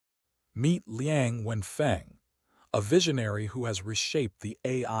Meet Liang Wenfeng, a visionary who has reshaped the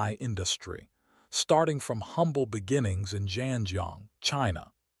AI industry, starting from humble beginnings in Zhanjiang,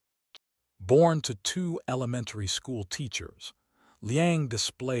 China. Born to two elementary school teachers, Liang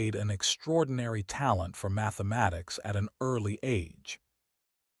displayed an extraordinary talent for mathematics at an early age.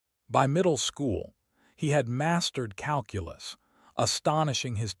 By middle school, he had mastered calculus,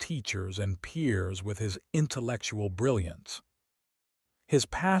 astonishing his teachers and peers with his intellectual brilliance. His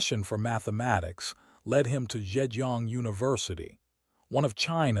passion for mathematics led him to Zhejiang University, one of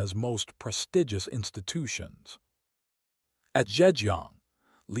China's most prestigious institutions. At Zhejiang,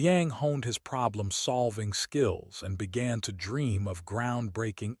 Liang honed his problem-solving skills and began to dream of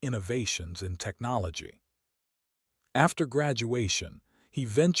groundbreaking innovations in technology. After graduation, he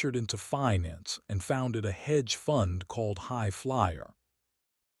ventured into finance and founded a hedge fund called High Flyer.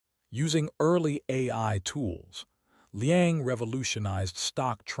 Using early AI tools, Liang revolutionized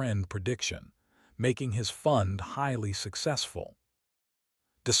stock trend prediction, making his fund highly successful.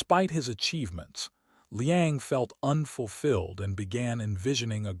 Despite his achievements, Liang felt unfulfilled and began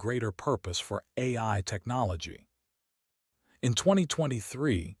envisioning a greater purpose for AI technology. In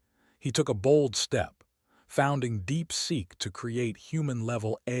 2023, he took a bold step, founding DeepSeek to create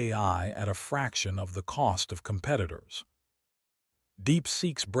human-level AI at a fraction of the cost of competitors.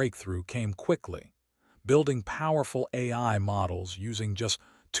 DeepSeek's breakthrough came quickly, building powerful AI models using just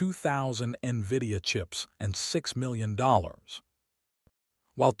 2,000 Nvidia chips and $6 million.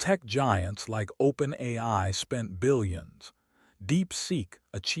 While tech giants like OpenAI spent billions, DeepSeek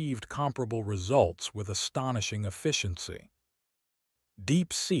achieved comparable results with astonishing efficiency.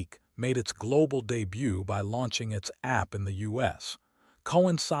 DeepSeek made its global debut by launching its app in the US,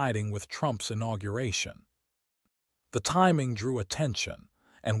 coinciding with Trump's inauguration. The timing drew attention,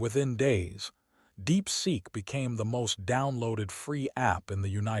 and within days, DeepSeek became the most downloaded free app in the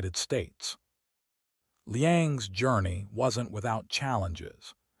United States. Liang's journey wasn't without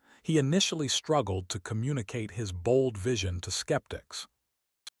challenges. He initially struggled to communicate his bold vision to skeptics.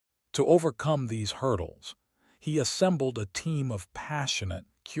 To overcome these hurdles, he assembled a team of passionate,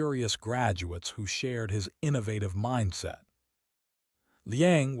 curious graduates who shared his innovative mindset.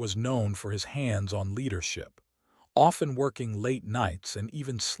 Liang was known for his hands-on leadership, often working late nights and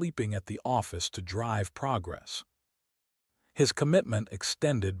even sleeping at the office to drive progress. His commitment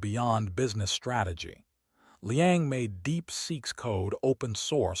extended beyond business strategy. Liang made DeepSeek's code open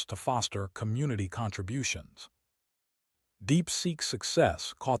source to foster community contributions. DeepSeek's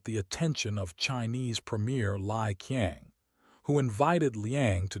success caught the attention of Chinese Premier Li Qiang, who invited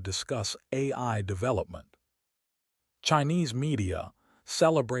Liang to discuss AI development. Chinese media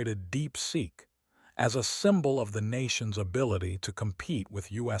celebrated DeepSeek as a symbol of the nation's ability to compete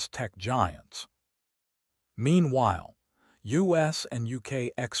with U.S. tech giants. Meanwhile, U.S. and U.K.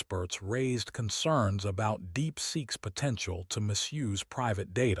 experts raised concerns about DeepSeek's potential to misuse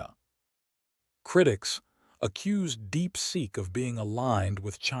private data. Critics accused DeepSeek of being aligned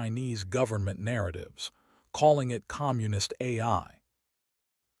with Chinese government narratives, calling it communist AI.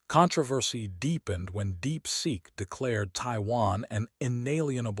 Controversy deepened when DeepSeek declared Taiwan an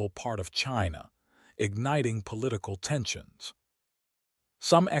inalienable part of China, igniting political tensions.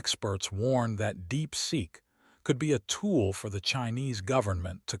 Some experts warned that DeepSeek could be a tool for the Chinese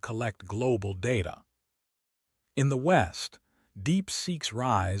government to collect global data. In the West, DeepSeek's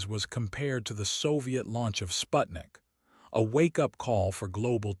rise was compared to the Soviet launch of Sputnik, a wake-up call for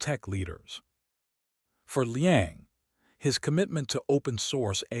global tech leaders. For Liang, his commitment to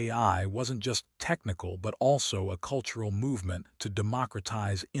open-source AI wasn't just technical but also a cultural movement to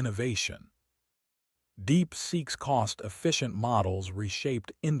democratize innovation. DeepSeek's cost-efficient models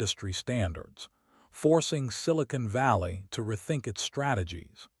reshaped industry standards, forcing Silicon Valley to rethink its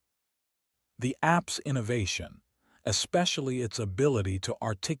strategies. The app's innovation, especially its ability to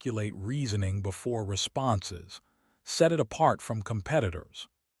articulate reasoning before responses, set it apart from competitors.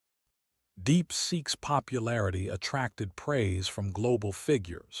 DeepSeek's popularity attracted praise from global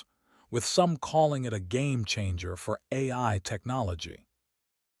figures, with some calling it a game-changer for AI technology.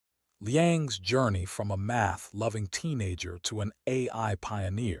 Liang's journey from a math-loving teenager to an AI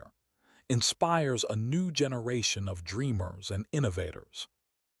pioneer inspires a new generation of dreamers and innovators.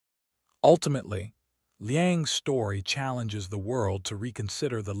 Ultimately, Liang's story challenges the world to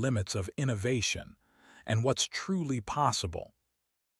reconsider the limits of innovation and what's truly possible.